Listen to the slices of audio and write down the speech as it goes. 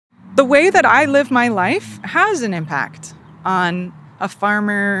the way that I live my life has an impact on a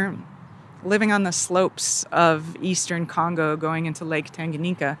farmer living on the slopes of eastern Congo going into Lake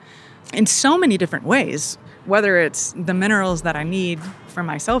Tanganyika in so many different ways, whether it's the minerals that I need for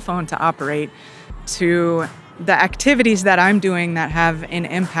my cell phone to operate to the activities that I'm doing that have an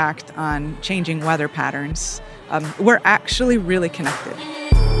impact on changing weather patterns. We're actually really connected.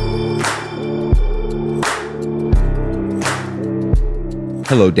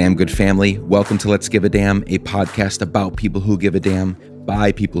 Hello, damn good family. Welcome to Let's Give a Damn, a podcast about people who give a damn,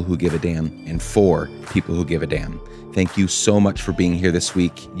 by people who give a damn, and for people who give a damn. Thank you so much for being here this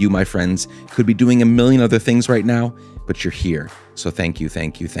week. You, my friends, could be doing a million other things right now, but you're here. So thank you,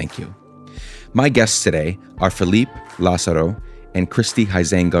 thank you, thank you. My guests today are Philippe, Lazaro, and Christi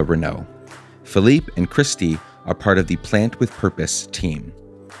Huizenga, Renaud. Philippe and Christi are part of the Plant with Purpose team.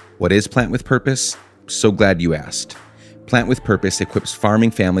 What is Plant with Purpose? So glad you asked. Plant with Purpose equips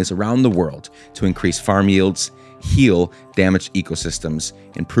farming families around the world to increase farm yields, heal damaged ecosystems,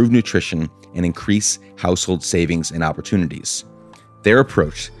 improve nutrition, and increase household savings and opportunities. Their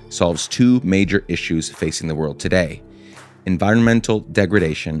approach solves two major issues facing the world today: environmental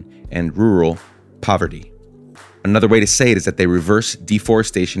degradation and rural poverty. Another way to say it is that they reverse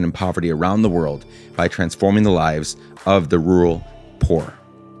deforestation and poverty around the world by transforming the lives of the rural poor.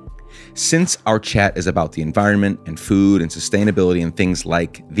 Since our chat is about the environment and food and sustainability and things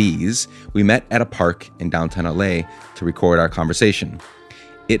like these, we met at a park in downtown LA to record our conversation.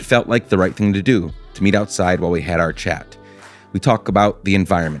 It felt like the right thing to do, to meet outside while we had our chat. We talk about the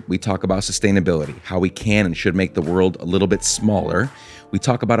environment, we talk about sustainability, how we can and should make the world a little bit smaller. We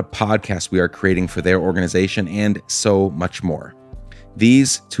talk about a podcast we are creating for their organization and so much more.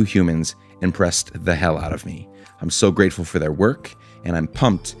 These two humans impressed the hell out of me. I'm so grateful for their work, and I'm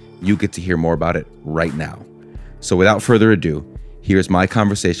pumped you get to hear more about it right now. So without further ado, here's my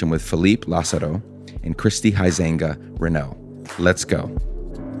conversation with Philippe Lazaro and Christi Huizenga, Renaud. Let's go.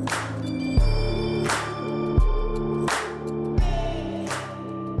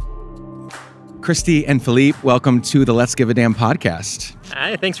 Christi and Philippe, welcome to the Let's Give a Damn podcast.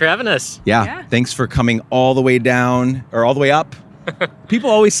 Hi, thanks for having us. Yeah, thanks for coming all the way down or all the way up. People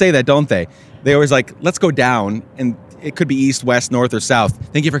always say that, don't they? They always like, let's go down, and it could be east, west, north, or south.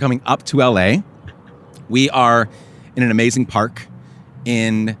 Thank you for coming up to LA. We are in an amazing park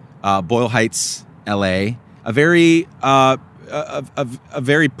in Boyle Heights, LA. A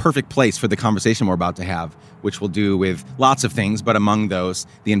very perfect place for the conversation we're about to have, which we'll do with lots of things, but among those,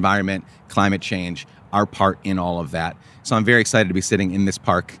 the environment, climate change, our part in all of that. So I'm very excited to be sitting in this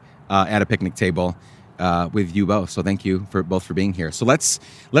park at a picnic table with you both. So thank you for being here. So let's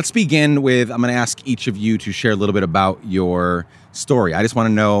begin with, I'm going to ask each of you to share a little bit about your story. I just want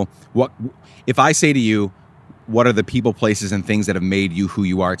to know, what if I say to you, what are the people, places, and things that have made you who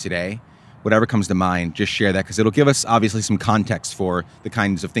you are today? Whatever comes to mind, just share that, because it'll give us obviously some context for the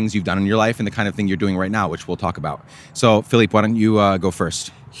kinds of things you've done in your life and the kind of thing you're doing right now, which we'll talk about. So Philippe, why don't you go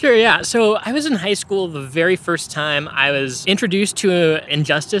first? Sure, yeah. So I was in high school the very first time I was introduced to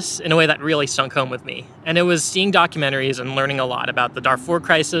injustice in a way that really sunk home with me. And it was seeing documentaries and learning a lot about the Darfur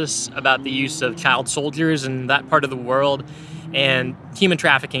crisis, about the use of child soldiers in that part of the world, and human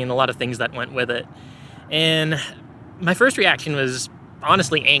trafficking and a lot of things that went with it. And my first reaction was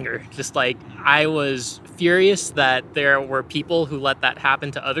honestly anger. Just like, I was furious that there were people who let that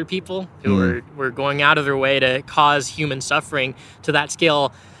happen to other people, who were going out of their way to cause human suffering to that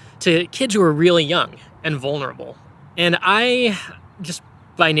scale to kids who are really young and vulnerable. And I just,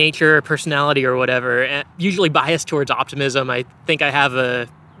 by nature, personality or whatever, usually biased towards optimism. I think I have a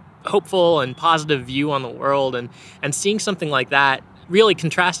hopeful and positive view on the world, and seeing something like that really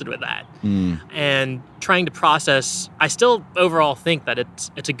contrasted with that. And trying to process, I still overall think that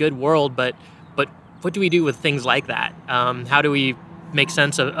it's a good world, but what do we do with things like that? How do we make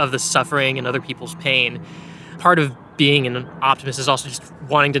sense of the suffering and other people's pain? Part of being an optimist is also just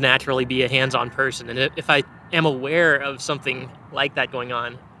wanting to naturally be a hands-on person. And if I am aware of something like that going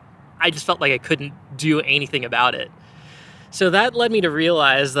on, I just felt like I couldn't do anything about it. So that led me to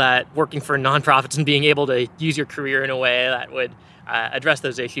realize that working for nonprofits and being able to use your career in a way that would address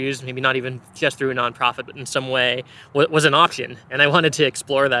those issues, maybe not even just through a nonprofit, but in some way, was an option. And I wanted to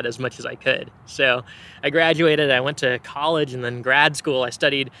explore that as much as I could. So I graduated, I went to college, and then grad school. I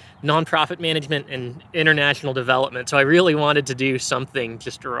studied nonprofit management and international development. So I really wanted to do something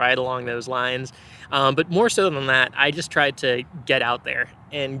just right along those lines. But more so than that, I just tried to get out there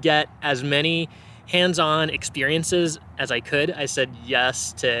and get as many hands-on experiences as I could. I said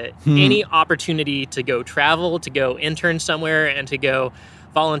yes to any opportunity to go travel, to go intern somewhere, and to go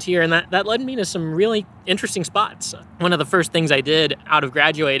volunteer, and that led me to some really interesting spots. One of the first things I did out of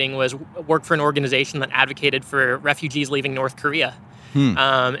graduating was work for an organization that advocated for refugees leaving North Korea,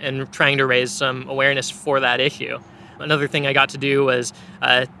 and trying to raise some awareness for that issue. Another thing I got to do was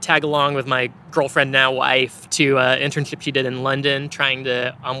tag along with my girlfriend, now wife, to an internship she did in London, trying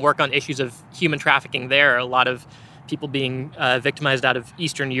to work on issues of human trafficking there. A lot of people being victimized out of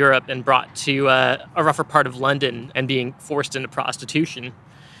Eastern Europe and brought to a rougher part of London and being forced into prostitution.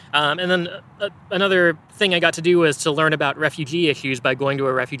 And then another thing I got to do was to learn about refugee issues by going to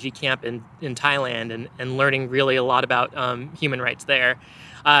a refugee camp in Thailand and learning really a lot about human rights there.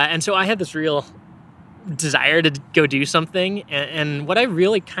 And so I had this real desire to go do something. And what I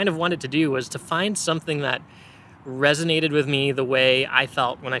really kind of wanted to do was to find something that resonated with me the way I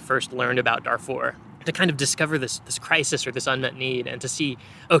felt when I first learned about Darfur. To kind of discover this crisis or this unmet need and to see,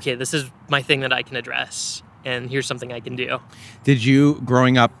 okay, this is my thing that I can address, and here's something I can do. Did you,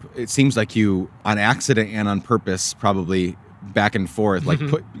 growing up, it seems like you, on accident and on purpose, probably back and forth, like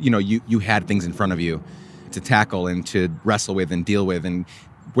you had things in front of you to tackle and to wrestle with and deal with. And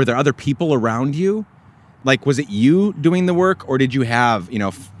were there other people around you? Like, was it you doing the work, or did you have,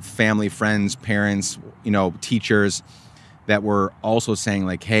 family, friends, parents, teachers that were also saying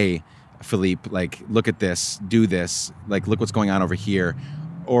like, hey, Philippe, like, look at this, do this, like, look what's going on over here?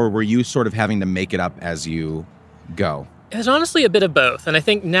 Or were you sort of having to make it up as you go? It was honestly a bit of both. And I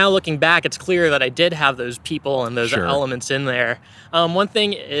think now looking back, it's clear that I did have those people and those elements in there. One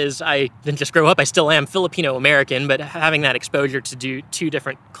thing is I didn't just grow up, I still am Filipino-American, but having that exposure to do two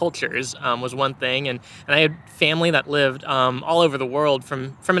different cultures was one thing. And I had family that lived all over the world.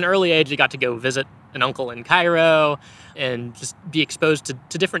 From an early age, I got to go visit an uncle in Cairo and just be exposed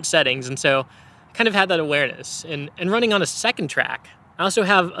to different settings. And so I kind of had that awareness. And running on a second track, I also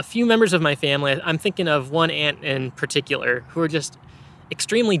have a few members of my family. I'm thinking of one aunt in particular who are just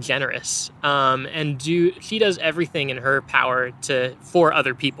extremely generous, and she does everything in her power for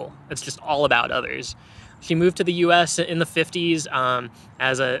other people. It's just all about others. She moved to the U.S. in the 50s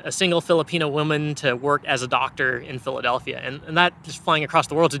as a single Filipino woman to work as a doctor in Philadelphia, and that just flying across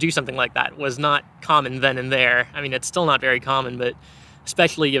the world to do something like that was not common then and there. I mean, it's still not very common, but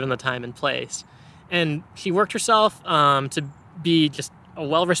especially given the time and place. And she worked herself to be just a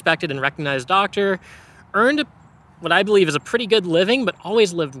well-respected and recognized doctor, earned what I believe is a pretty good living, but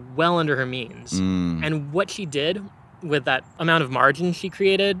always lived well under her means. And what she did with that amount of margin she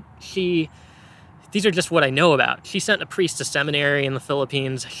created, these are just what I know about. She sent a priest to seminary in the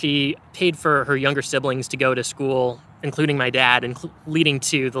Philippines. She paid for her younger siblings to go to school, including my dad, leading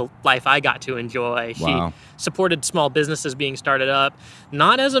to the life I got to enjoy. Wow. She supported small businesses being started up,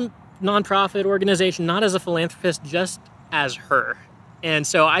 not as a nonprofit organization, not as a philanthropist, just as her. And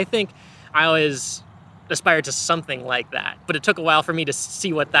so I think I always aspired to something like that, but it took a while for me to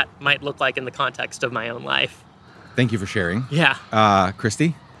see what that might look like in the context of my own life. Thank you for sharing. Yeah.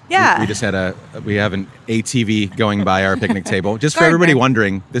 Christy? Yeah. We just had we have an ATV going by our picnic table. Just for everybody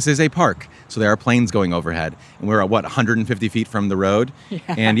wondering, this is a park. So there are planes going overhead. And we're at 150 feet from the road? Yeah.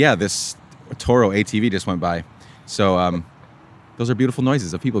 And this Toro ATV just went by. So those are beautiful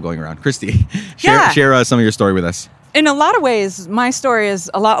noises of people going around. Christy, share some of your story with us. In a lot of ways, my story is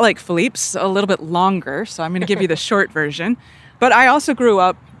a lot like Philippe's, a little bit longer, so I'm going to give you the short version. But I also grew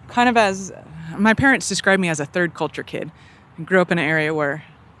up kind of as, my parents described me as a third culture kid. I grew up in an area where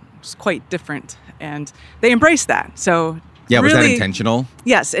it was quite different, and they embraced that. So was that intentional?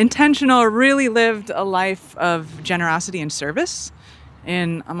 Yes, intentional, really lived a life of generosity and service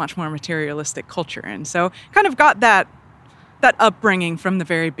in a much more materialistic culture. And so kind of got that upbringing from the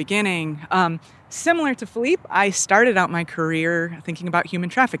very beginning. Similar to Philippe, I started out my career thinking about human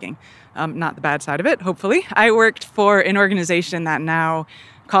trafficking. Not the bad side of it, hopefully. I worked for an organization that now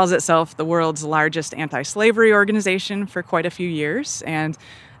calls itself the world's largest anti-slavery organization for quite a few years. And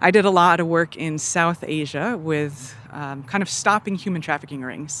I did a lot of work in South Asia with kind of stopping human trafficking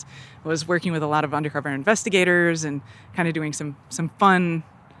rings. I was working with a lot of undercover investigators and kind of doing some fun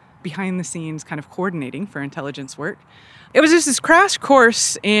behind-the-scenes kind of coordinating for intelligence work. It was just this crash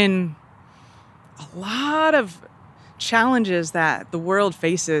course in a lot of challenges that the world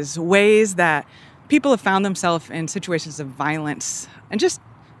faces, ways that people have found themselves in situations of violence and just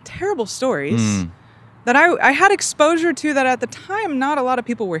terrible stories that I had exposure to that at the time not a lot of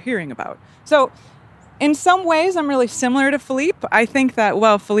people were hearing about. So in some ways, I'm really similar to Philippe. I think that,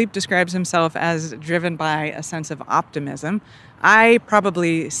 Philippe describes himself as driven by a sense of optimism. I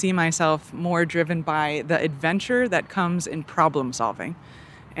probably see myself more driven by the adventure that comes in problem solving.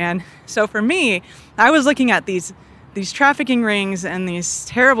 And so for me, I was looking at these trafficking rings and these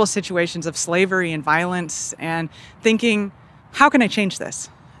terrible situations of slavery and violence and thinking, how can I change this?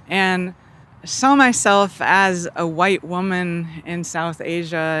 And saw myself as a white woman in South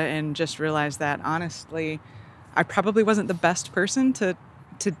Asia and just realized that, honestly, I probably wasn't the best person to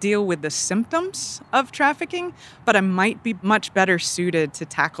deal with the symptoms of trafficking, but I might be much better suited to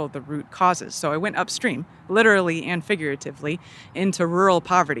tackle the root causes. So I went upstream, literally and figuratively, into rural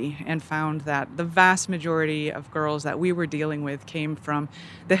poverty and found that the vast majority of girls that we were dealing with came from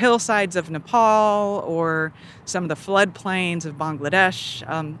the hillsides of Nepal or some of the floodplains of Bangladesh,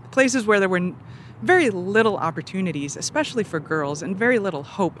 places where there were very little opportunities, especially for girls, and very little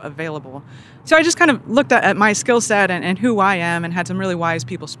hope available. So I just kind of looked at my skill set and who I am, and had some really wise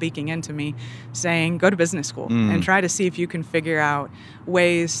people speaking into me saying, go to business school and try to see if you can figure out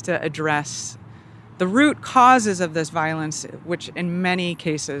ways to address the root causes of this violence, which in many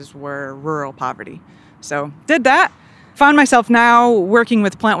cases were rural poverty. So did that. Found myself now working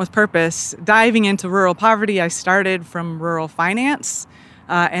with Plant with Purpose, diving into rural poverty. I started from rural finance,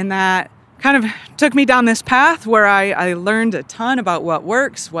 and that kind of took me down this path where I learned a ton about what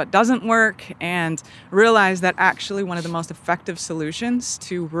works, what doesn't work, and realized that actually one of the most effective solutions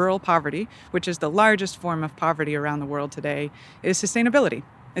to rural poverty, which is the largest form of poverty around the world today, is sustainability.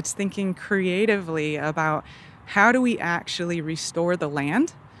 It's thinking creatively about how do we actually restore the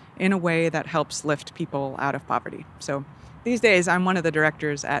land in a way that helps lift people out of poverty. So these days, I'm one of the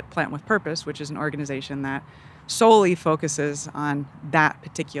directors at Plant with Purpose, which is an organization that solely focuses on that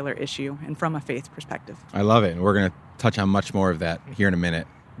particular issue and from a faith perspective. I love it. And we're going to touch on much more of that here in a minute.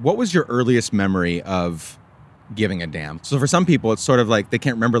 What was your earliest memory of giving a damn? So for some people, it's sort of like they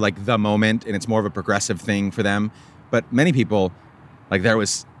can't remember like the moment and it's more of a progressive thing for them. But many people, like there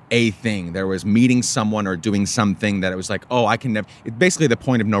was a thing, there was meeting someone or doing something that it was like, oh, I can never, basically the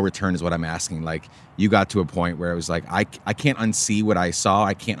point of no return is what I'm asking. Like you got to a point where it was like, I can't unsee what I saw.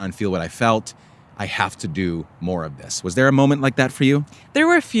 I can't unfeel what I felt. I have to do more of this. Was there a moment like that for you? There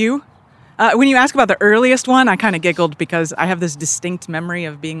were a few. When you ask about the earliest one, I kind of giggled because I have this distinct memory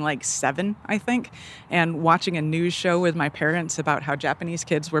of being like 7, I think, and watching a news show with my parents about how Japanese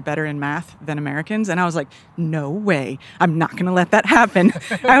kids were better in math than Americans. And I was like, no way. I'm not going to let that happen.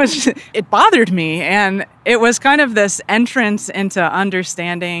 It bothered me. And it was kind of this entrance into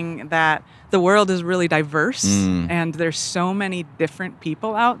understanding that the world is really diverse and there's so many different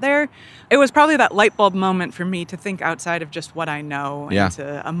people out there. It was probably that light bulb moment for me to think outside of just what I know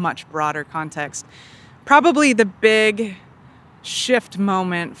into a much broader context. Probably the big shift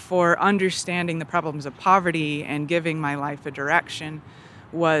moment for understanding the problems of poverty and giving my life a direction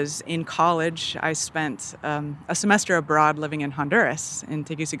was in college. I spent a semester abroad living in Honduras, in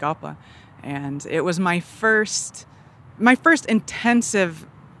Tegucigalpa. And it was my first intensive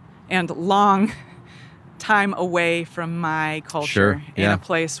and long time away from my culture in a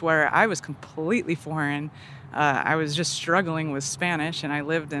place where I was completely foreign. I was just struggling with Spanish, and I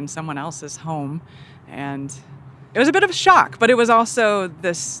lived in someone else's home. And it was a bit of a shock, but it was also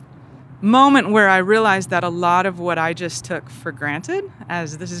this moment where I realized that a lot of what I just took for granted,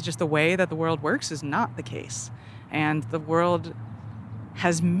 as this is just the way that the world works, is not the case. And the world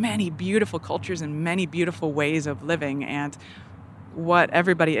has many beautiful cultures and many beautiful ways of living, and what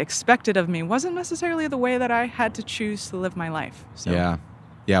everybody expected of me wasn't necessarily the way that I had to choose to live my life. So.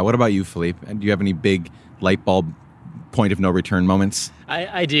 Yeah. What about you, Philippe? Do you have any big light bulb point of no return moments?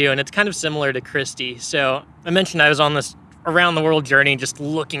 I do, and it's kind of similar to Christi. So I mentioned I was on this around the world journey, just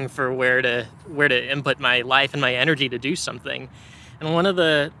looking for where to input my life and my energy to do something. And one of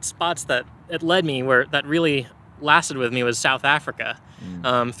the spots that it led me, where that really lasted with me, was South Africa.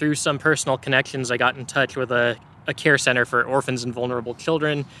 Through some personal connections, I got in touch with a care center for orphans and vulnerable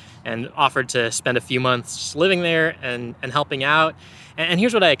children and offered to spend a few months living there and helping out. And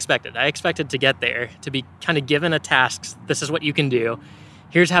here's what I expected. I expected to get there, to be kind of given a task. This is what you can do.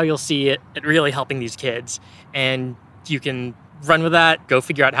 Here's how you'll see it really helping these kids. And you can run with that, go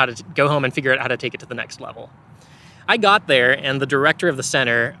home and figure out how to take it to the next level. I got there, and the director of the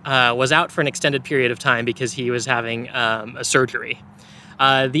center was out for an extended period of time because he was having a surgery.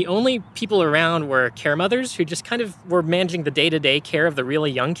 The only people around were care mothers who just kind of were managing the day-to-day care of the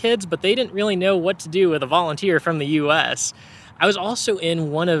really young kids, but they didn't really know what to do with a volunteer from the U.S. I was also in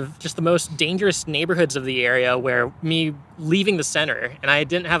one of just the most dangerous neighborhoods of the area where me leaving the center, and I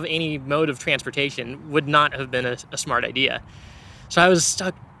didn't have any mode of transportation, would not have been a smart idea. So I was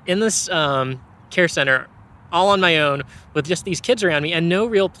stuck in this care center all on my own with just these kids around me and no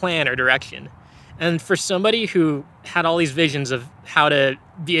real plan or direction. And for somebody who had all these visions of how to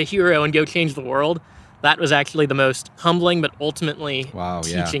be a hero and go change the world, that was actually the most humbling but ultimately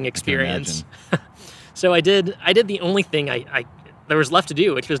teaching experience. So I did the only thing that there was left to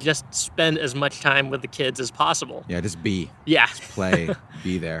do, which was just spend as much time with the kids as possible. Yeah, just be. Yeah. Just play,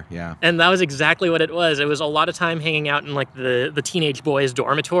 be there, yeah. And that was exactly what it was. It was a lot of time hanging out in like the teenage boys'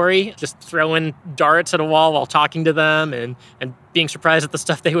 dormitory, just throwing darts at a wall while talking to them and being surprised at the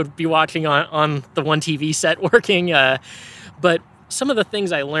stuff they would be watching on the one TV set working. But some of the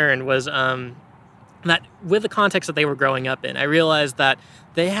things I learned was that with the context that they were growing up in, I realized that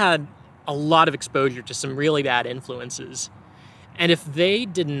they had a lot of exposure to some really bad influences. And if they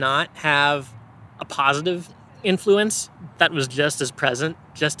did not have a positive influence that was just as present,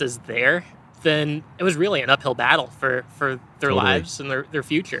 just as there, then it was really an uphill battle for their lives and their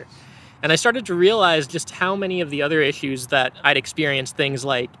future. And I started to realize just how many of the other issues that I'd experienced, things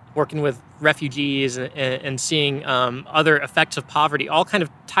like working with refugees and seeing other effects of poverty, all kind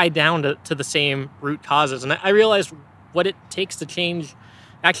of tied down to the same root causes. And I realized what it takes to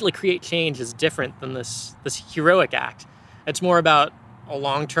actually create change is different than this heroic act. It's more about a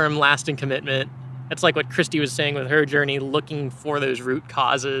long-term lasting commitment. It's like what Christi was saying with her journey, looking for those root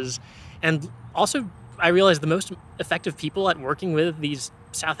causes. And also, I realized the most effective people at working with these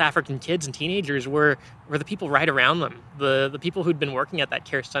South African kids and teenagers were the people right around them, the people who'd been working at that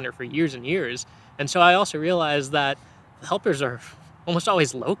care center for years and years. And so I also realized that the helpers are almost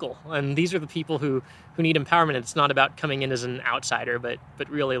always local, and these are the people who need empowerment. It's not about coming in as an outsider, but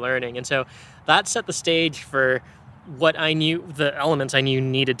really learning. And so that set the stage for what I knew, the elements I knew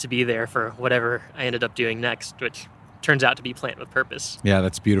needed to be there for whatever I ended up doing next, which turns out to be Plant with Purpose. Yeah,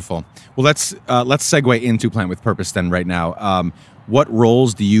 that's beautiful. Well, let's segue into Plant with Purpose then right now. What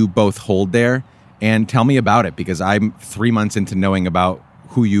roles do you both hold there? And tell me about it, because I'm 3 months into knowing about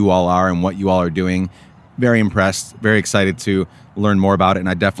who you all are and what you all are doing. Very impressed, very excited to learn more about it. And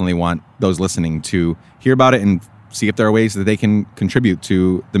I definitely want those listening to hear about it and see if there are ways that they can contribute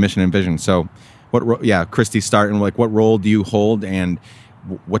to the mission and vision. So Christi, start, and what role do you hold and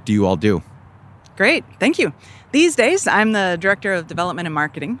what do you all do? Great, thank you. These days, I'm the Director of Development and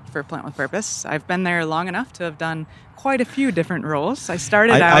Marketing for Plant with Purpose. I've been there long enough to have done quite a few different roles.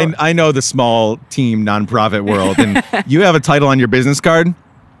 I know the small team nonprofit world, and you have a title on your business card,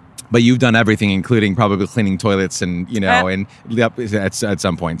 but you've done everything, including probably cleaning toilets and at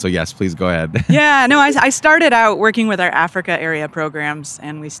some point. So yes, please go ahead. Yeah, no, I started out working with our Africa area programs,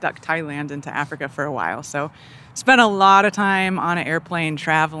 and we stuck Thailand into Africa for a while. So spent a lot of time on an airplane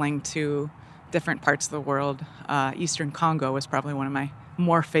traveling to different parts of the world. Eastern Congo was probably one of my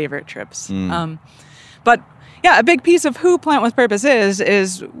more favorite trips. But yeah, a big piece of who Plant with Purpose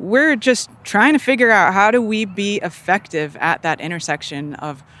is we're just trying to figure out how do we be effective at that intersection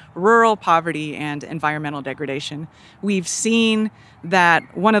of rural poverty and environmental degradation. We've seen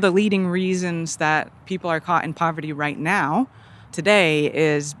that one of the leading reasons that people are caught in poverty right now today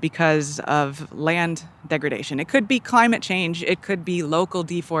is because of land degradation. It could be climate change, it could be local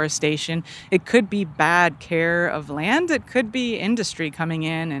deforestation, it could be bad care of land, it could be industry coming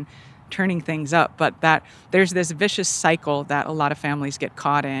in and turning things up, but that there's this vicious cycle that a lot of families get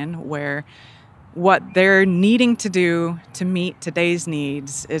caught in where what they're needing to do to meet today's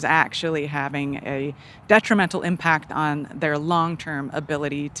needs is actually having a detrimental impact on their long-term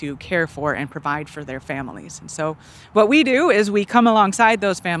ability to care for and provide for their families. And so what we do is we come alongside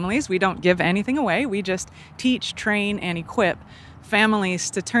those families. We don't give anything away. We just teach, train, and equip families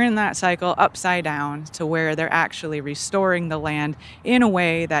to turn that cycle upside down to where they're actually restoring the land in a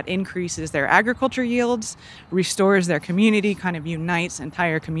way that increases their agriculture yields, restores their community, kind of unites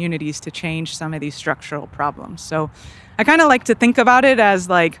entire communities to change some of these structural problems. So I kind of like to think about it as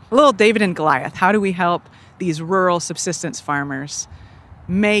like a little David and Goliath. How do we help these rural subsistence farmers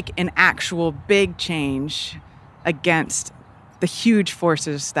make an actual big change against the huge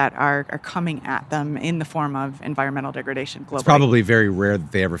forces that are coming at them in the form of environmental degradation globally? It's probably very rare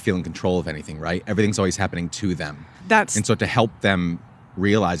that they ever feel in control of anything, right? Everything's always happening to them. And so to help them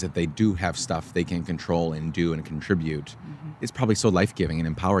realize that they do have stuff they can control and do and contribute is probably so life-giving and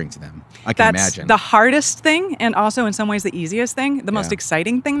empowering to them. I can imagine. That's the hardest thing, and also in some ways the easiest thing. The most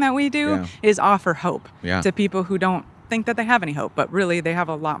exciting thing that we do is offer hope to people who don't think that they have any hope, but really they have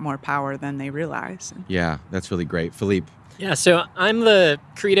a lot more power than they realize. Yeah, that's really great. Philippe. Yeah, so I'm the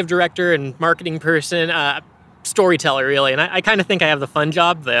creative director and marketing person, storyteller, really. And I kind of think I have the fun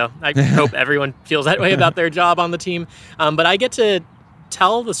job, though. I hope everyone feels that way about their job on the team. But I get to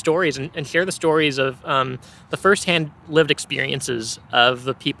tell the stories and share the stories of the firsthand lived experiences of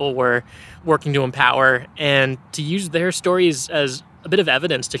the people we're working to empower, and to use their stories as a bit of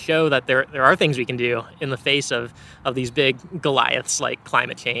evidence to show that there are things we can do in the face of these big Goliaths like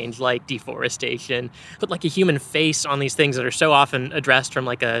climate change, like deforestation, put like a human face on these things that are so often addressed from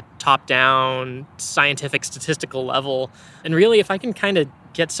like a top-down scientific statistical level. And really, if I can kind of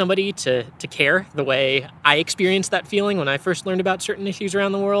get somebody to care the way I experienced that feeling when I first learned about certain issues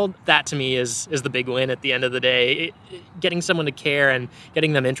around the world, that to me is the big win at the end of the day. Getting someone to care and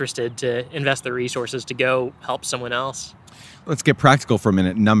getting them interested to invest their resources to go help someone else. Let's get practical for a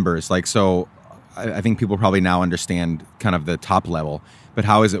minute. Numbers, so I think people probably now understand kind of the top level, but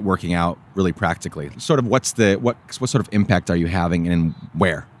how is it working out really practically? Sort of what sort of impact are you having and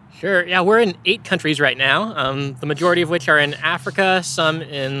where? Sure. Yeah, we're in 8 countries right now, the majority of which are in Africa, some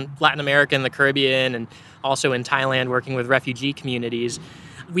in Latin America and the Caribbean, and also in Thailand working with refugee communities.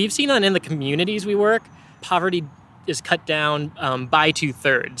 We've seen that in the communities we work, poverty is cut down by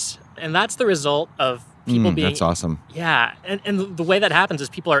 2/3. And that's the result of people being... That's awesome. Yeah. And the way that happens is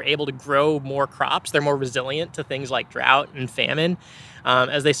people are able to grow more crops. They're more resilient to things like drought and famine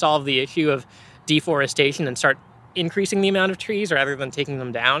as they solve the issue of deforestation and start increasing the amount of trees rather than taking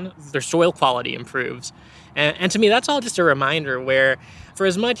them down. Their soil quality improves. And to me, that's all just a reminder where for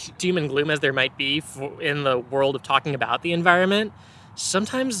as much doom and gloom as there might be in the world of talking about the environment,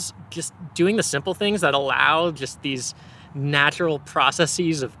 sometimes just doing the simple things that allow just these natural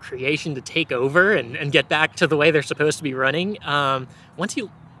processes of creation to take over and get back to the way they're supposed to be running. Once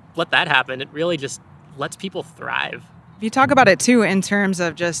you let that happen, it really just lets people thrive. You talk about it too in terms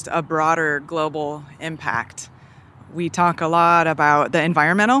of just a broader global impact. We talk a lot about the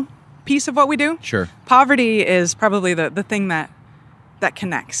environmental piece of what we do. Sure. Poverty is probably the thing that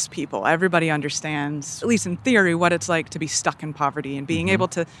connects people. Everybody understands, at least in theory, what it's like to be stuck in poverty, and being able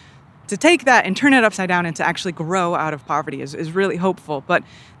to take that and turn it upside down and to actually grow out of poverty is really hopeful. But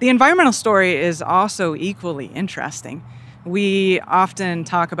the environmental story is also equally interesting. We often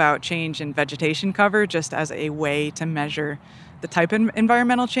talk about change in vegetation cover just as a way to measure the type of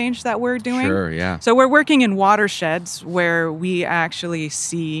environmental change that we're doing. Sure, yeah. So we're working in watersheds where we actually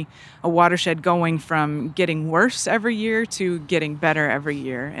see a watershed going from getting worse every year to getting better every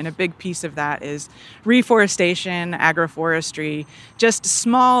year. And a big piece of that is reforestation, agroforestry, just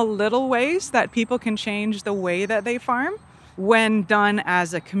small little ways that people can change the way that they farm when done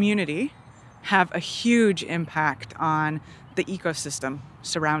as a community have a huge impact on the ecosystem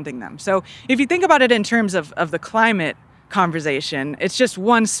surrounding them. So if you think about it in terms of the climate conversation, it's just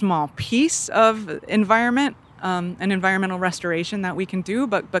one small piece of environment, an environmental restoration that we can do,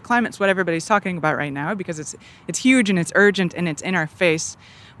 but climate's what everybody's talking about right now because it's huge and it's urgent and it's in our face.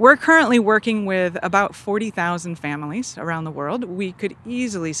 We're currently working with about 40,000 families around the world. We could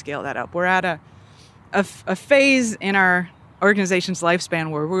easily scale that up. We're at a phase in our organization's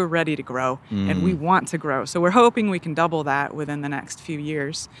lifespan where we're ready to grow and we want to grow. So we're hoping we can double that within the next few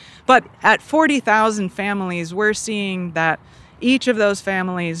years. But at 40,000 families, we're seeing that each of those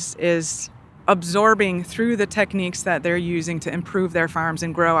families is absorbing through the techniques that they're using to improve their farms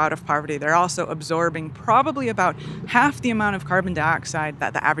and grow out of poverty. They're also absorbing probably about half the amount of carbon dioxide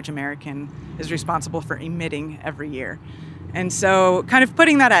that the average American is responsible for emitting every year. And so kind of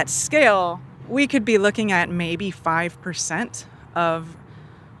putting that at scale, we could be looking at maybe 5% of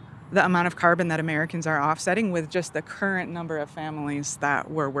the amount of carbon that Americans are offsetting with just the current number of families that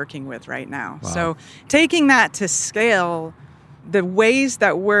we're working with right now. Wow. So taking that to scale, the ways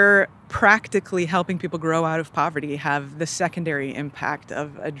that we're practically helping people grow out of poverty have the secondary impact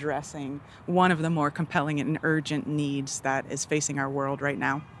of addressing one of the more compelling and urgent needs that is facing our world right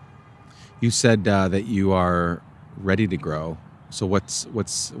now. You said that you are ready to grow. So why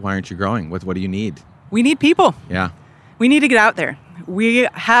aren't you growing? What do you need? We need people. Yeah. We need to get out there. We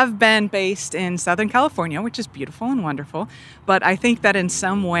have been based in Southern California, which is beautiful and wonderful. But I think that in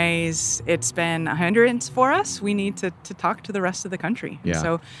some ways it's been a hindrance for us. We need to talk to the rest of the country. Yeah.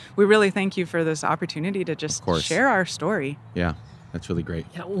 So we really thank you for this opportunity to just share our story. Yeah. That's really great.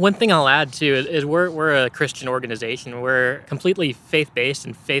 Yeah, one thing I'll add too is we're a Christian organization. We're completely faith-based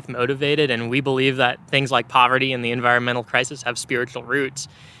and faith-motivated, and we believe that things like poverty and the environmental crisis have spiritual roots.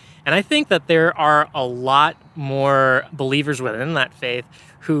 And I think that there are a lot more believers within that faith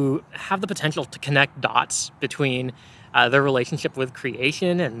who have the potential to connect dots between their relationship with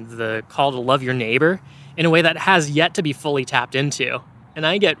creation and the call to love your neighbor in a way that has yet to be fully tapped into. And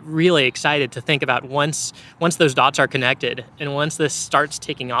I get really excited to think about once those dots are connected and once this starts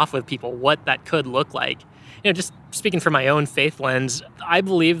taking off with people, what that could look like. Just speaking from my own faith lens, I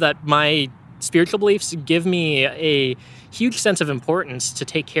believe that my spiritual beliefs give me a huge sense of importance to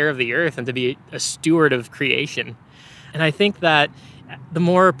take care of the earth and to be a steward of creation. And I think that the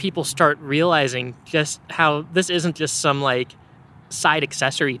more people start realizing just how this isn't just some side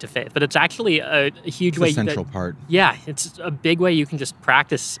accessory to faith, but it's actually a huge way. It's a central part. Yeah, it's a big way you can just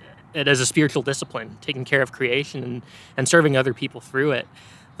practice it as a spiritual discipline, taking care of creation and serving other people through it.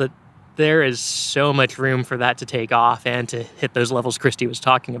 But there is so much room for that to take off and to hit those levels Christi was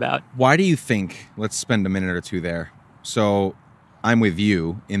talking about. Why do you think, let's spend a minute or two there. So I'm with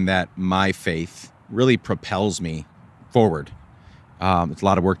you in that my faith really propels me forward. It's a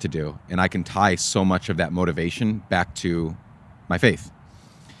lot of work to do, and I can tie so much of that motivation back to my faith.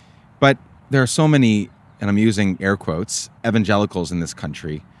 But there are so many, and I'm using air quotes, evangelicals in this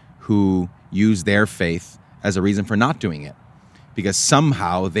country who use their faith as a reason for not doing it, because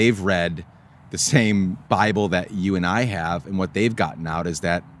somehow they've read the same Bible that you and I have, and what they've gotten out is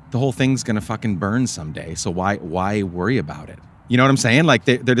that the whole thing's gonna fucking burn someday, so why worry about it? You know what I'm saying? Like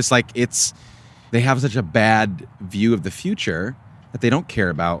they're just like, they have such a bad view of the future that they don't care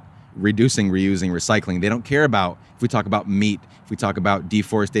about reducing, reusing, recycling. They don't care about, if we talk about meat, if we talk about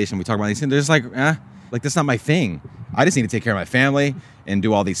deforestation, we talk about these things, they're just like that's not my thing. I just need to take care of my family and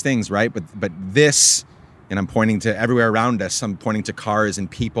do all these things, right? But this, and I'm pointing to everywhere around us, I'm pointing to cars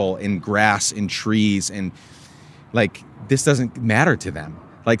and people and grass and trees, and like, this doesn't matter to them.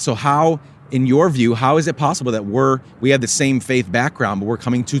 Like, so how, in your view, how is it possible that we have the same faith background, but we're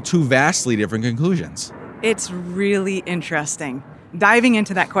coming to two vastly different conclusions? It's really interesting. Diving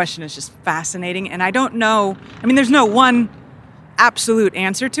into that question is just fascinating. And I don't know, there's no one absolute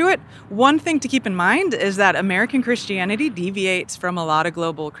answer to it. One thing to keep in mind is that American Christianity deviates from a lot of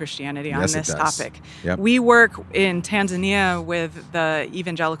global Christianity on this topic. Yep. We work in Tanzania with the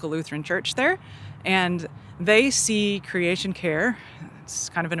Evangelical Lutheran Church there, and they see creation care, it's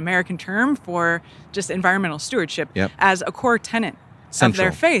kind of an American term for just environmental stewardship, as a core tenet of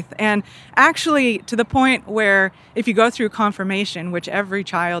their faith. And actually, to the point where if you go through confirmation, which every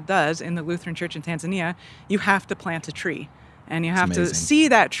child does in the Lutheran Church in Tanzania, you have to plant a tree. And you have to see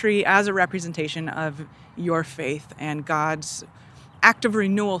that tree as a representation of your faith and God's act of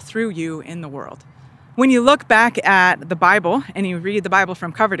renewal through you in the world. When you look back at the Bible and you read the Bible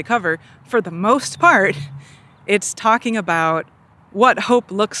from cover to cover, for the most part, it's talking about what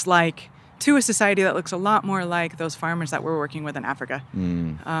hope looks like to a society that looks a lot more like those farmers that we're working with in Africa.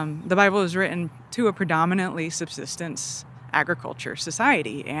 The Bible is written to a predominantly subsistence agriculture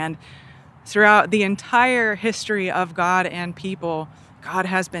society, and throughout the entire history of God and people, God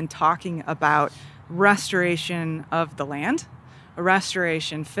has been talking about restoration of the land, a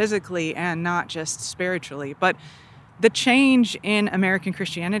restoration physically and not just spiritually. But the change in American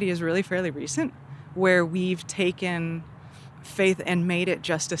Christianity is really fairly recent, where we've taken faith and made it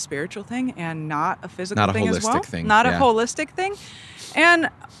just a spiritual thing and not a physical thing as well. Not a holistic thing. And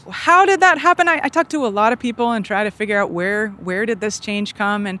how did that happen? I talked to a lot of people and try to figure out where did this change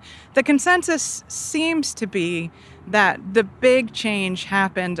come? And the consensus seems to be that the big change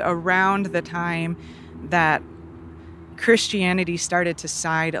happened around the time that Christianity started to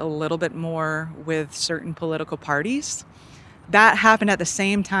side a little bit more with certain political parties. That happened at the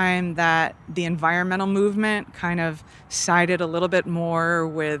same time that the environmental movement kind of sided a little bit more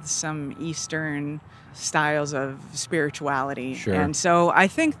with some Eastern styles of spirituality. Sure. And so I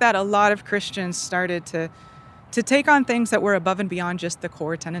think that a lot of Christians started to take on things that were above and beyond just the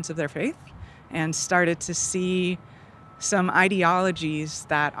core tenets of their faith, and started to see some ideologies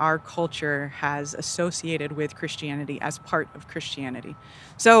that our culture has associated with Christianity as part of Christianity.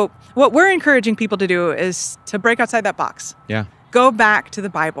 So what we're encouraging people to do is to break outside that box. Yeah. Go back to the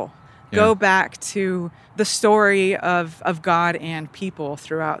Bible. Go back to the story of God and people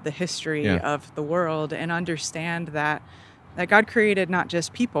throughout the history of the world, and understand that God created not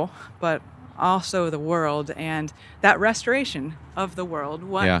just people, but also the world, and that restoration of the world.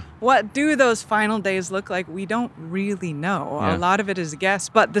 What do those final days look like? We don't really know. A lot of it is a guess,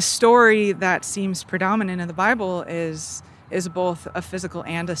 but the story that seems predominant in the Bible is both a physical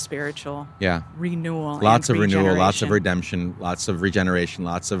and a spiritual renewal. Lots of renewal, lots of redemption, lots of regeneration,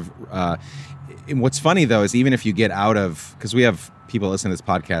 lots of... and what's funny, though, is even if you get out of... Because we have people listen to this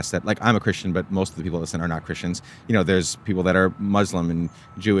podcast that, like, I'm a Christian, but most of the people that listen are not Christians. You know, there's people that are Muslim and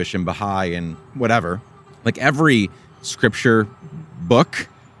Jewish and Baha'i and whatever. Like, every scripture book,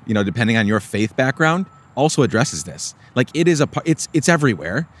 you know, depending on your faith background, also addresses this. Like, it is it's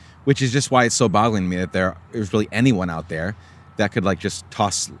everywhere, which is just why it's so boggling to me that there's really anyone out there that could, like, just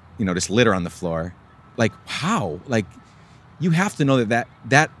toss, you know, just litter on the floor. Like, how? Like, you have to know that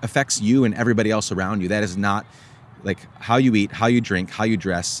affects you and everybody else around you. That is not, like, how you eat, how you drink, how you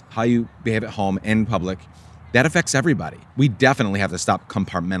dress, how you behave at home and in public. That affects everybody. We definitely have to stop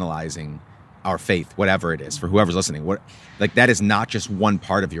compartmentalizing our faith, whatever it is, for whoever's listening. That is not just one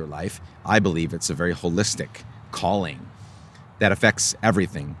part of your life. I believe it's a very holistic calling that affects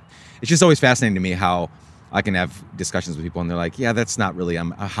everything. It's just always fascinating to me how I can have discussions with people and they're like, yeah, that's not really,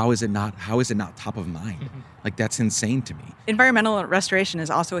 how is it not top of mind? Mm-hmm. Like, that's insane to me. Environmental restoration is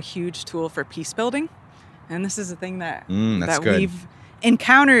also a huge tool for peace building. And this is a thing that we've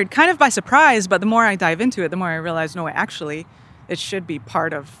encountered kind of by surprise, but the more I dive into it, the more I realize, no, actually, it should be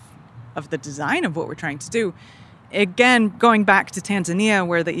part of the design of what we're trying to do. Again, going back to Tanzania,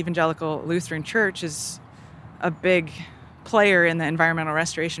 where the Evangelical Lutheran Church is a big player in the environmental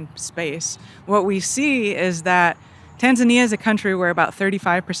restoration space, what we see is that Tanzania is a country where about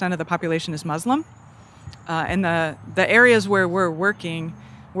 35% of the population is Muslim. In the areas where we're working,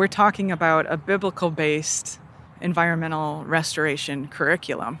 we're talking about a biblical-based environmental restoration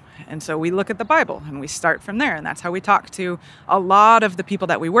curriculum. And so we look at the Bible and we start from there. And that's how we talk to a lot of the people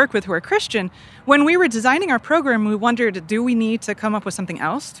that we work with who are Christian. When we were designing our program, we wondered, do we need to come up with something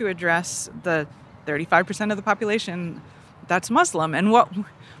else to address the 35% of the population that's Muslim? And what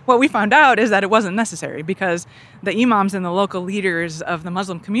we found out is that it wasn't necessary, because the imams and the local leaders of the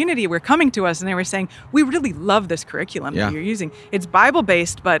Muslim community were coming to us and they were saying, we really love this curriculum that you're using. It's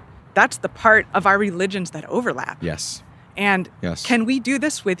Bible-based, but that's the part of our religions that overlap. Yes. And can we do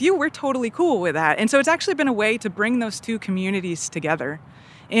this with you? We're totally cool with that. And so it's actually been a way to bring those two communities together.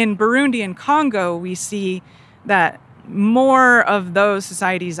 In Burundi and Congo, we see that more of those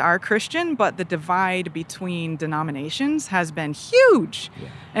societies are Christian, but the divide between denominations has been huge. Yeah.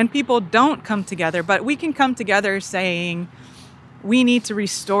 And people don't come together, but we can come together saying, we need to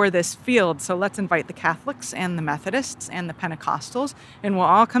restore this field, so let's invite the Catholics and the Methodists and the Pentecostals, and we'll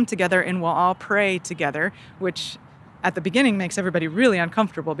all come together and we'll all pray together, which at the beginning makes everybody really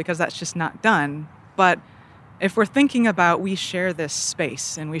uncomfortable because that's just not done. But if we're thinking about we share this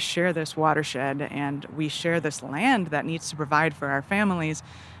space and we share this watershed and we share this land that needs to provide for our families,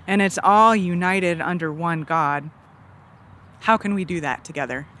 and it's all united under one God, how can we do that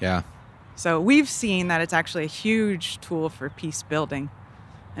together? Yeah. So we've seen that it's actually a huge tool for peace building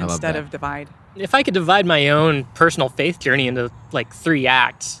instead of divide. If I could divide my own personal faith journey into like 3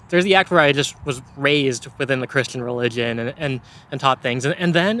 acts, there's the act where I just was raised within the Christian religion and taught things.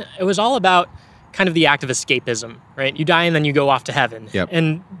 And then it was all about kind of the act of escapism, right? You die and then you go off to heaven. Yep.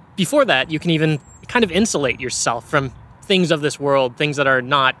 And before that, you can even kind of insulate yourself from things of this world, things that are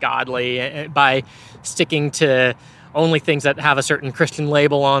not godly, by sticking to only things that have a certain Christian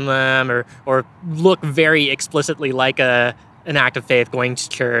label on them or look very explicitly like an act of faith, going to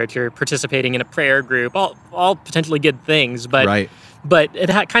church or participating in a prayer group, all potentially good things. But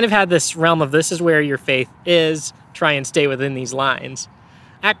it kind of had this realm of, this is where your faith is, try and stay within these lines.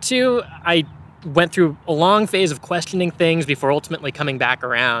 Act 2, I went through a long phase of questioning things before ultimately coming back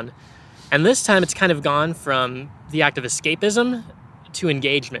around. And this time it's kind of gone from the act of escapism to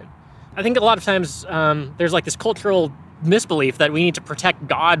engagement. I think a lot of times there's like this cultural misbelief that we need to protect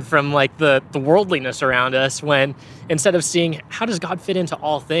God from like the worldliness around us, when instead of seeing how does God fit into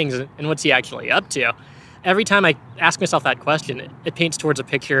all things and what's he actually up to, every time I ask myself that question, it paints towards a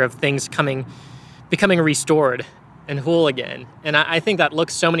picture of things becoming restored and whole again. And I think that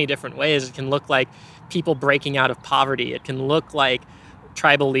looks so many different ways. It can look like people breaking out of poverty. It can look like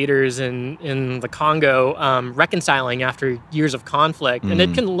tribal leaders in the Congo reconciling after years of conflict. And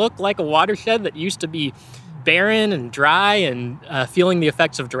it can look like a watershed that used to be barren and dry and feeling the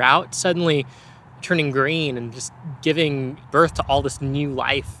effects of drought suddenly turning green and just giving birth to all this new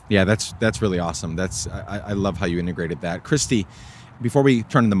life. Yeah, that's really awesome. I love how you integrated that. Christi, before we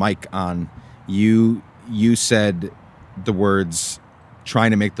turn the mic on, you said the words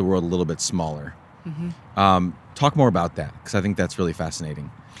trying to make the world a little bit smaller. Mm-hmm. Talk more about that, because I think that's really fascinating.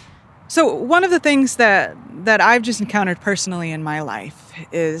 So one of the things that I've just encountered personally in my life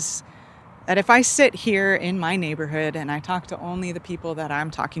is that if I sit here in my neighborhood and I talk to only the people that I'm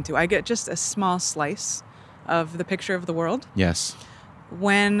talking to, I get just a small slice of the picture of the world. Yes.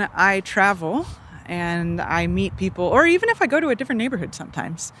 When I travel and I meet people, or even if I go to a different neighborhood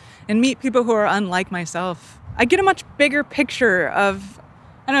sometimes and meet people who are unlike myself, I get a much bigger picture of,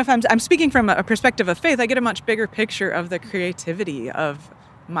 I don't know if I'm speaking from a perspective of faith, I get a much bigger picture of the creativity of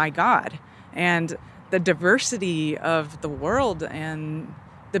my God and the diversity of the world and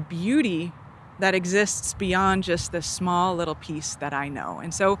the beauty that exists beyond just this small little piece that I know.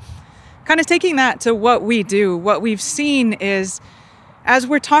 And so kind of taking that to what we do, what we've seen is, as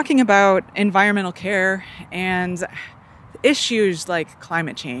we're talking about environmental care and issues like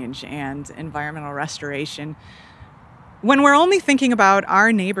climate change and environmental restoration, when we're only thinking about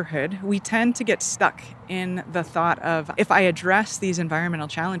our neighborhood, we tend to get stuck in the thought of, if I address these environmental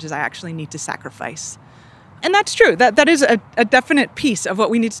challenges, I actually need to sacrifice. And that's true. That is a definite piece of what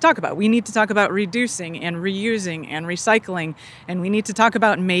we need to talk about. We need to talk about reducing and reusing and recycling. And we need to talk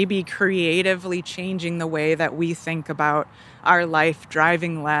about maybe creatively changing the way that we think about our life,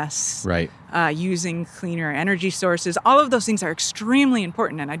 driving less, Right. Using cleaner energy sources. All of those things are extremely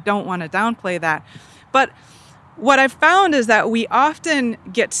important, and I don't want to downplay that. But what I've found is that we often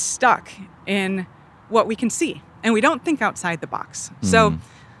get stuck in what we can see, and we don't think outside the box. So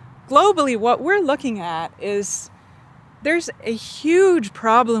globally, what we're looking at is there's a huge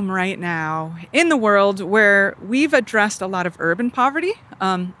problem right now in the world where we've addressed a lot of urban poverty.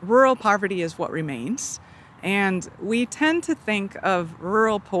 Rural poverty is what remains. And we tend to think of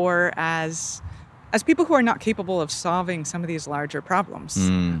rural poor as people who are not capable of solving some of these larger problems.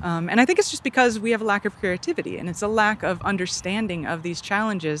 And I think it's just because we have a lack of creativity and it's a lack of understanding of these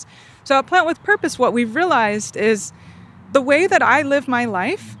challenges. So at Plant with Purpose, what we've realized is the way that I live my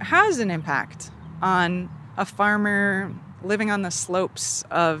life has an impact on a farmer living on the slopes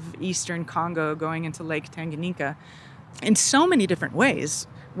of eastern Congo going into Lake Tanganyika in so many different ways,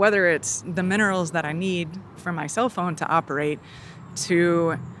 whether it's the minerals that I need for my cell phone to operate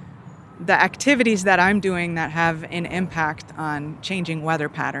to the activities that I'm doing that have an impact on changing weather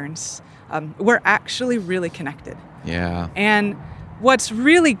patterns. We're actually really connected. Yeah. And what's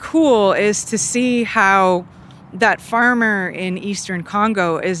really cool is to see how that farmer in Eastern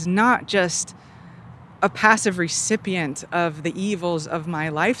Congo is not just a passive recipient of the evils of my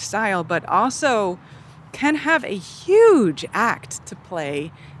lifestyle, but also can have a huge act to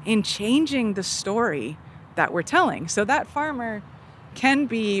play in changing the story that we're telling. So that farmer can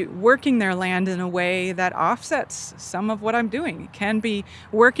be working their land in a way that offsets some of what I'm doing, can be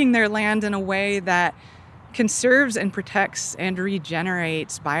working their land in a way that conserves and protects and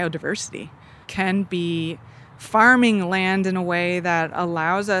regenerates biodiversity, can be farming land in a way that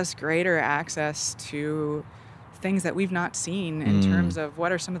allows us greater access to things that we've not seen in terms of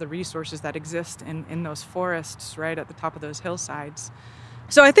what are some of the resources that exist in those forests right at the top of those hillsides.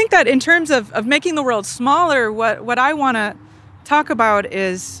 So I think that in terms of making the world smaller, what I want to talk about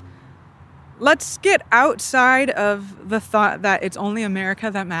is let's get outside of the thought that it's only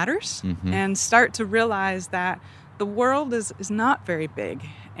America that matters and start to realize that the world is not very big.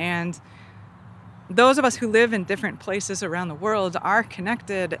 And those of us who live in different places around the world are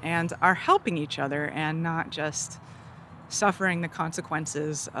connected and are helping each other and not just suffering the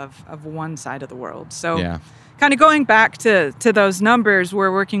consequences of one side of the world. So kind of going back to those numbers,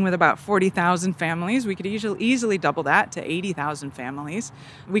 we're working with about 40,000 families. We could easily double that to 80,000 families.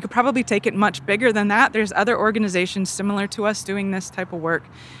 We could probably take it much bigger than that. There's other organizations similar to us doing this type of work.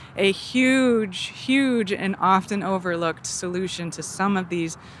 A huge and often overlooked solution to some of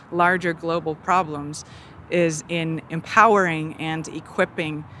these larger global problems is in empowering and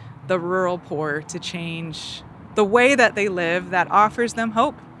equipping the rural poor to change the way that they live that offers them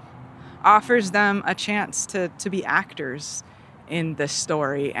hope, offers them a chance to be actors in this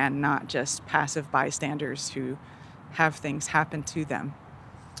story and not just passive bystanders who have things happen to them.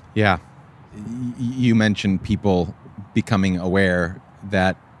 Yeah. You mentioned people becoming aware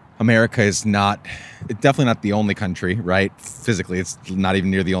that America is definitely not the only country, right? Physically, it's not even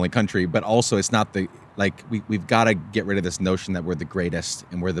near the only country, but also it's not we've got to get rid of this notion that we're the greatest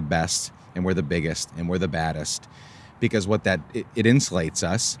and we're the best and we're the biggest and we're the baddest, because it insulates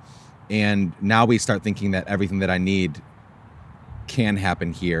us. And now we start thinking that everything that I need can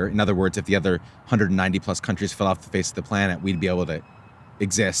happen here. In other words, if the other 190 plus countries fell off the face of the planet, we'd be able to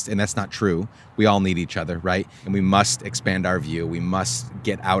exist. And that's not true. We all need each other, right? And we must expand our view. We must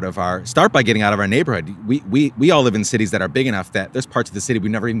start by getting out of our neighborhood. We all live in cities that are big enough that there's parts of the city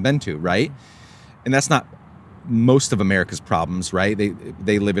we've never even been to, right? And that's not most of America's problems, right?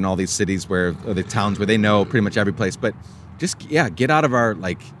 They live in all these cities or the towns where they know pretty much every place, but just, get out of our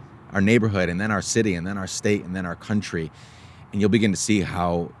neighborhood and then our city and then our state and then our country. And you'll begin to see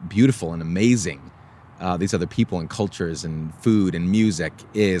how beautiful and amazing these other people and cultures and food and music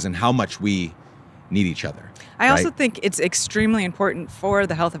is, and how much we need each other. I also think it's extremely important for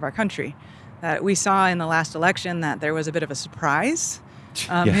the health of our country. We saw in the last election that there was a bit of a surprise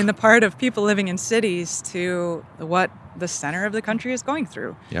in the part of people living in cities to what the center of the country is going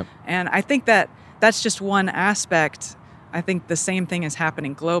through. Yep. And I think that that's just one aspect. I think the same thing is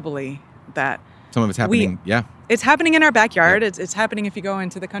happening globally, that some of it's happening, it's happening in our backyard. Yep. It's happening if you go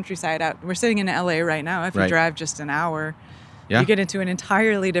into the countryside. We're sitting in LA right now. If you drive just an hour, you get into an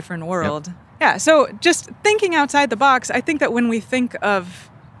entirely different world. Yep. Yeah, so just thinking outside the box, I think that when we think of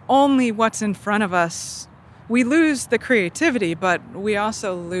only what's in front of us, we lose the creativity, but we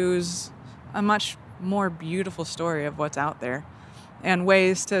also lose a much more beautiful story of what's out there and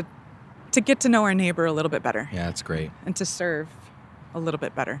ways to to get to know our neighbor a little bit better. Yeah, that's great. And to serve a little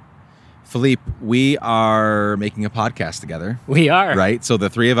bit better. Philippe, we are making a podcast together. We are. Right? So the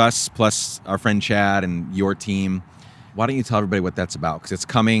three of us plus our friend Chad and your team, why don't you tell everybody what that's about? Because it's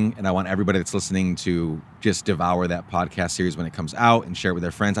coming, and I want everybody that's listening to just devour that podcast series when it comes out and share it with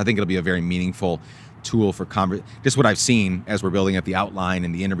their friends. I think it'll be a very meaningful tool for just what I've seen as we're building up the outline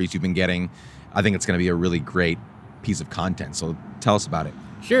and the interviews you've been getting. I think it's going to be a really great piece of content. So tell us about it.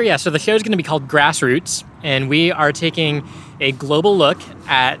 Sure, yeah. So the show is going to be called Grassroots, and we are taking a global look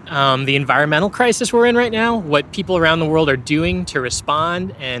at the environmental crisis we're in right now, what people around the world are doing to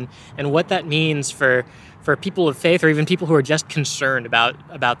respond, and what that means for people of faith or even people who are just concerned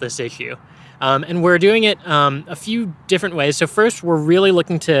about this issue. And we're doing it a few different ways. So first, we're really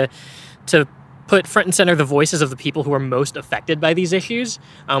looking to put front and center the voices of the people who are most affected by these issues.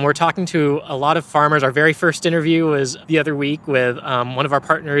 We're talking to a lot of farmers. Our very first interview was the other week with one of our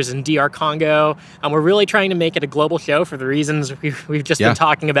partners in DR Congo. We're really trying to make it a global show for the reasons we've just been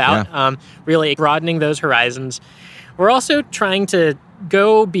talking about, really broadening those horizons. We're also trying to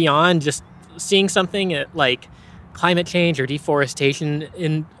go beyond just seeing something like climate change or deforestation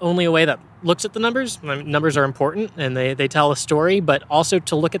in only a way that looks at the numbers. I mean, numbers are important and they tell a story, but also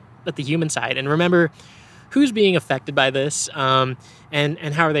to look at the human side and remember who's being affected by this and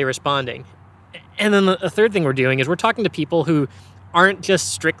how are they responding. And then the third thing we're doing is we're talking to people who aren't just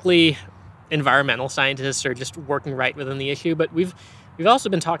strictly environmental scientists or just working right within the issue, but we've also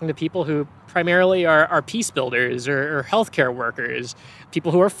been talking to people who primarily are peace builders or healthcare workers,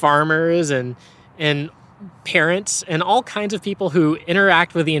 people who are farmers and parents and all kinds of people who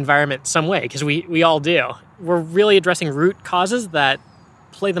interact with the environment some way, because we all do. We're really addressing root causes that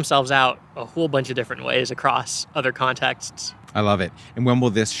play themselves out a whole bunch of different ways across other contexts. I love it. And when will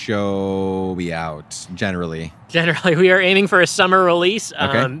this show be out, generally? Generally, we are aiming for a summer release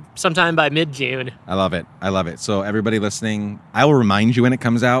sometime by mid-June. I love it. I love it. So everybody listening, I will remind you when it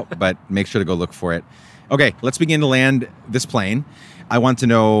comes out, but make sure to go look for it. Okay, let's begin to land this plane. I want to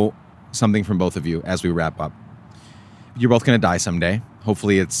know something from both of you as we wrap up. You're both going to die someday.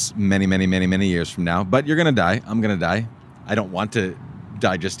 Hopefully it's many, many, many, many years from now, but you're going to die. I'm going to die. I don't want to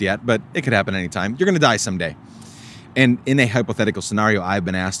die just yet, but it could happen anytime. You're going to die someday. And in a hypothetical scenario, I've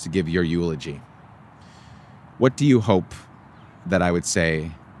been asked to give your eulogy. What do you hope that I would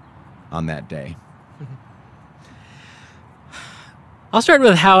say on that day? I'll start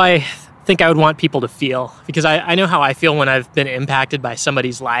with how I think I would want people to feel, because I know how I feel when I've been impacted by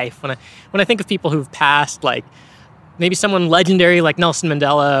somebody's life. When I think of people who've passed, like maybe someone legendary like Nelson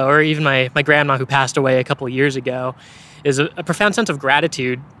Mandela, or even my grandma who passed away a couple of years ago, is a profound sense of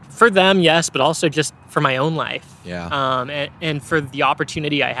gratitude for them, yes, but also just for my own life. Yeah. And for the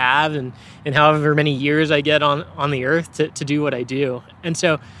opportunity I have and however many years I get on the earth to do what I do. And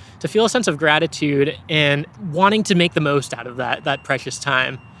so to feel a sense of gratitude and wanting to make the most out of that precious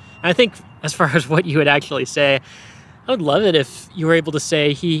time. And I think as far as what you would actually say, I would love it if you were able to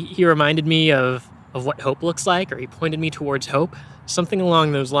say he reminded me of what hope looks like, or he pointed me towards hope, something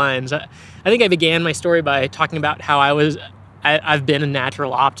along those lines. I think I began my story by talking about how I've been a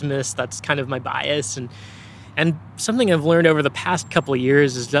natural optimist. That's kind of my bias. And something I've learned over the past couple of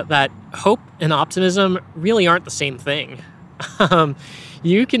years is that hope and optimism really aren't the same thing.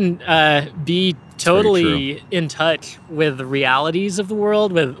 You can be totally in touch with the realities of the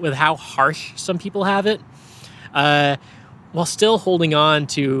world, with how harsh some people have it, while still holding on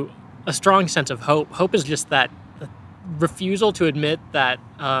to a strong sense of hope. Hope is just that refusal to admit that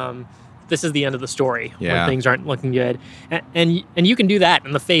this is the end of the story when things aren't looking good. And you can do that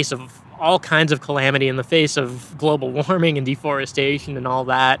in the face of all kinds of calamity, in the face of global warming and deforestation and all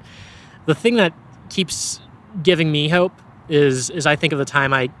that. The thing that keeps giving me hope is I think of the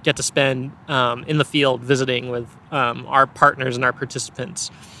time I get to spend in the field visiting with our partners and our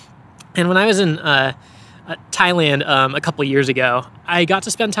participants. And when I was in Thailand a couple of years ago, I got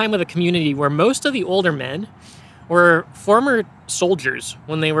to spend time with a community where most of the older men were former soldiers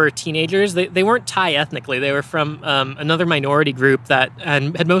when they were teenagers. They weren't Thai ethnically. They were from another minority group that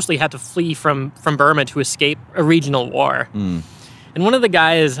had mostly had to flee from Burma to escape a regional war. And one of the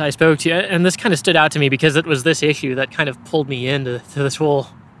guys I spoke to, and this kind of stood out to me because it was this issue that kind of pulled me into this whole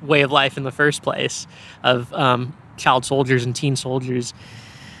way of life in the first place, of child soldiers and teen soldiers.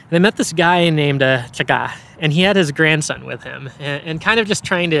 And I met this guy named Chaka, and he had his grandson with him, and kind of just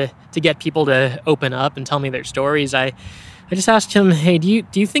trying to get people to open up and tell me their stories. I just asked him, hey, do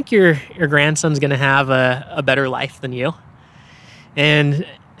you think your grandson's going to have a better life than you? And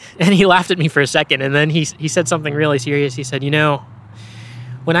he laughed at me for a second, and then he said something really serious. He said,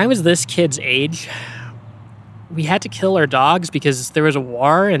 when I was this kid's age, we had to kill our dogs because there was a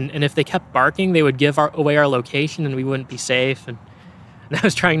war, and if they kept barking, they would give away our location and we wouldn't be safe. And I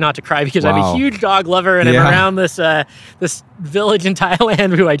was trying not to cry because I'm a huge dog lover, and I'm around this village in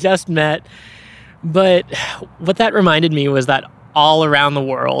Thailand who I just met. But what that reminded me was that all around the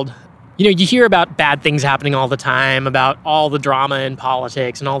world, you hear about bad things happening all the time, about all the drama in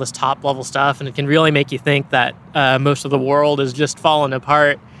politics and all this top level stuff, and it can really make you think that most of the world is just falling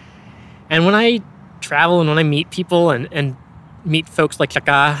apart. And when I travel and when I meet people and meet folks like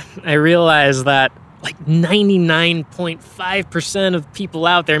Chaka, I realize that like 99.5% of people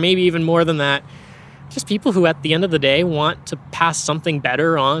out there, maybe even more than that, just people who at the end of the day want to pass something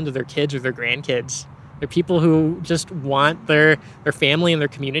better on to their kids or their grandkids. They're people who just want their family and their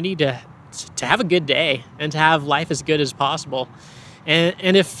community to have a good day and to have life as good as possible.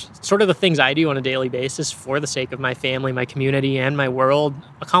 And if sort of the things I do on a daily basis for the sake of my family, my community, and my world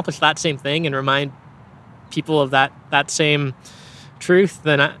accomplish that same thing and remind people of that same truth,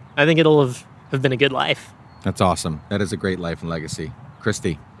 then I think it'll have been a good life. That's awesome. That is a great life and legacy.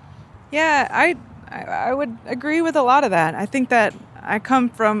 Christi. Yeah, I would agree with a lot of that. I think that I come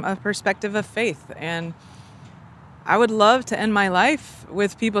from a perspective of faith, and I would love to end my life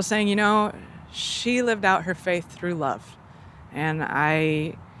with people saying, she lived out her faith through love. And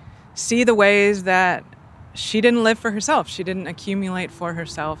I see the ways that she didn't live for herself. She didn't accumulate for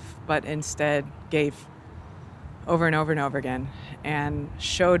herself, but instead gave over and over and over again, and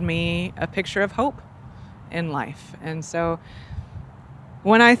showed me a picture of hope in life. And so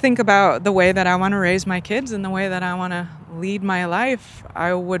when I think about the way that I want to raise my kids and the way that I want to lead my life,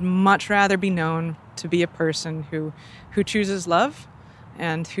 I would much rather be known to be a person who chooses love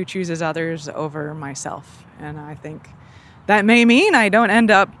and who chooses others over myself. And I think that may mean I don't end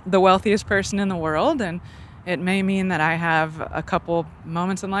up the wealthiest person in the world, and it may mean that I have a couple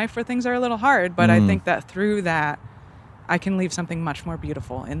moments in life where things are a little hard, but I think that through that, I can leave something much more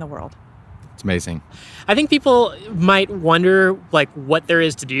beautiful in the world. It's amazing. I think people might wonder what there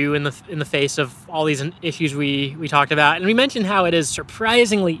is to do in the face of all these issues we talked about. And we mentioned how it is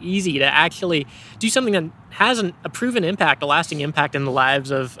surprisingly easy to actually do something that has a proven impact, a lasting impact in the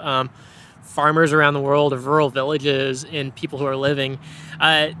lives of farmers around the world, of rural villages, and people who are living.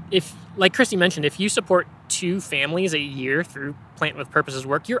 If, like Christi mentioned, if you support 2 families a year through Plant with Purpose's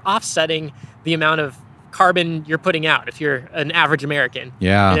work, you're offsetting the amount of carbon you're putting out if you're an average American.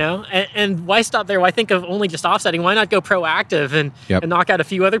 Yeah. And why stop there? Why think of only just offsetting? Why not go proactive and knock out a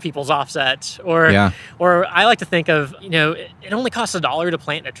few other people's offsets? Or I like to think of, it only costs $1 to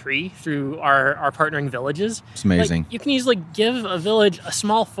plant a tree through our partnering villages. It's amazing. You can easily give a village a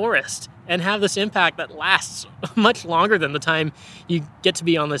small forest and have this impact that lasts much longer than the time you get to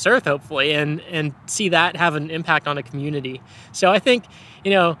be on this earth, hopefully, and see that have an impact on a community. So I think,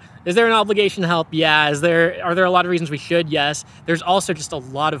 is there an obligation to help? Yeah. Are there a lot of reasons we should? Yes. There's also just a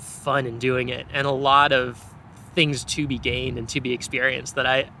lot of fun in doing it, and a lot of things to be gained and to be experienced that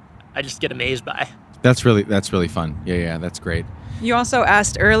I just get amazed by. That's really fun. Yeah, that's great. You also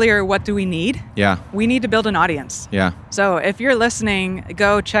asked earlier, what do we need? Yeah. We need to build an audience. Yeah. So if you're listening,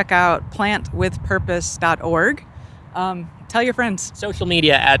 go check out plantwithpurpose.org. Tell your friends. Social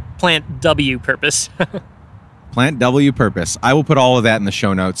media at Plant W Purpose. Plant W Purpose. I will put all of that in the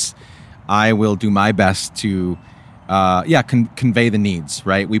show notes. I will do my best to convey the needs,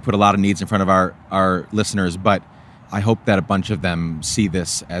 right? We put a lot of needs in front of our listeners, but I hope that a bunch of them see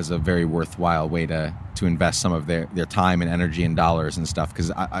this as a very worthwhile way to invest some of their time and energy and dollars and stuff,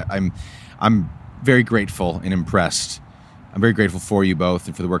 because I'm very grateful and impressed. I'm very grateful for you both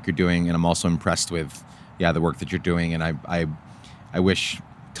and for the work you're doing, and I'm also impressed with the work that you're doing, and I wish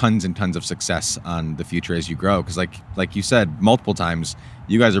tons and tons of success on the future as you grow, because like you said multiple times,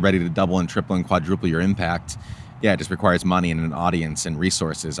 you guys are ready to double and triple and quadruple your impact. Yeah, it just requires money and an audience and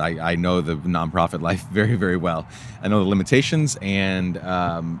resources. I know the nonprofit life very, very well. I know the limitations, and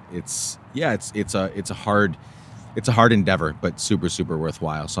it's a hard endeavor, but super, super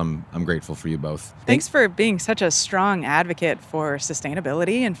worthwhile. So I'm grateful for you both. Thanks for being such a strong advocate for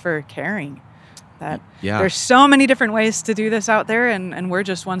sustainability and for caring. There's so many different ways to do this out there, and we're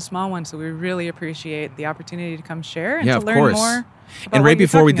just one small one. So we really appreciate the opportunity to come share and to learn more. And right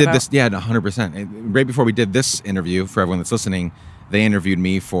before we did this, 100%. Right before we did this interview, for everyone that's listening, they interviewed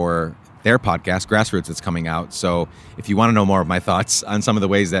me for their podcast, Grassroots, that's coming out. So if you want to know more of my thoughts on some of the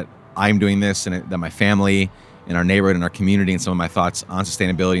ways that I'm doing this, and that my family and our neighborhood and our community, and some of my thoughts on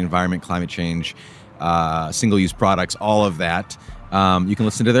sustainability, environment, climate change, single-use products, all of that, you can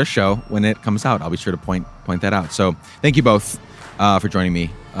listen to their show when it comes out. I'll be sure to point that out. So thank you both for joining me.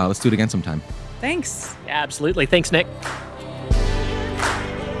 Let's do it again sometime. Thanks. Yeah, absolutely. Thanks, Nick.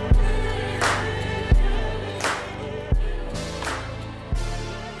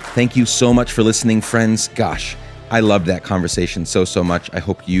 Thank you so much for listening, friends. Gosh, I loved that conversation so much. I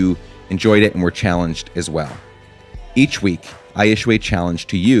hope you enjoyed it and were challenged as well. Each week, I issue a challenge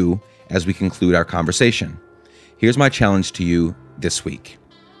to you as we conclude our conversation. Here's my challenge to you this week.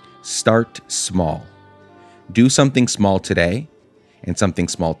 Start small. Do something small today, and something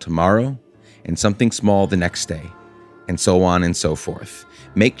small tomorrow, and something small the next day, and so on and so forth.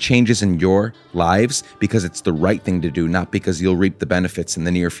 Make changes in your lives because it's the right thing to do, not because you'll reap the benefits in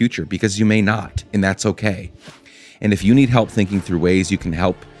the near future, because you may not, and that's okay. And if you need help thinking through ways you can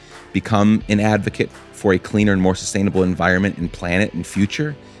help become an advocate for a cleaner and more sustainable environment and planet and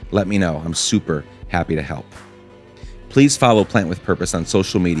future, let me know. I'm super happy to help. Please follow Plant with Purpose on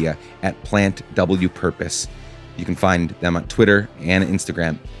social media at PlantWPurpose. You can find them on Twitter and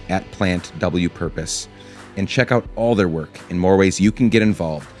Instagram at PlantWPurpose. And check out all their work and more ways you can get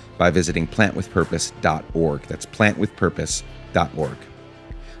involved by visiting plantwithpurpose.org. That's plantwithpurpose.org.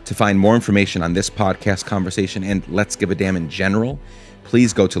 To find more information on this podcast conversation and Let's Give a Damn in general,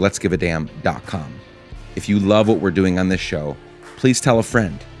 please go to letsgiveadamn.com. If you love what we're doing on this show, please tell a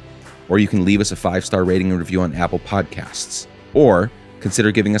friend. Or you can leave us a 5-star rating and review on Apple Podcasts. Or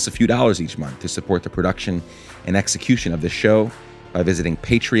consider giving us a few dollars each month to support the production and execution of this show by visiting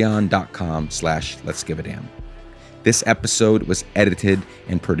patreon.com/letsgiveadamn. This episode was edited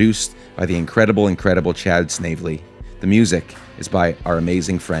and produced by the incredible Chad Snavely. The music is by our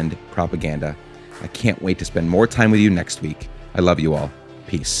amazing friend, Propaganda. I can't wait to spend more time with you next week. I love you all.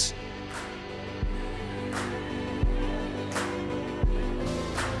 Peace.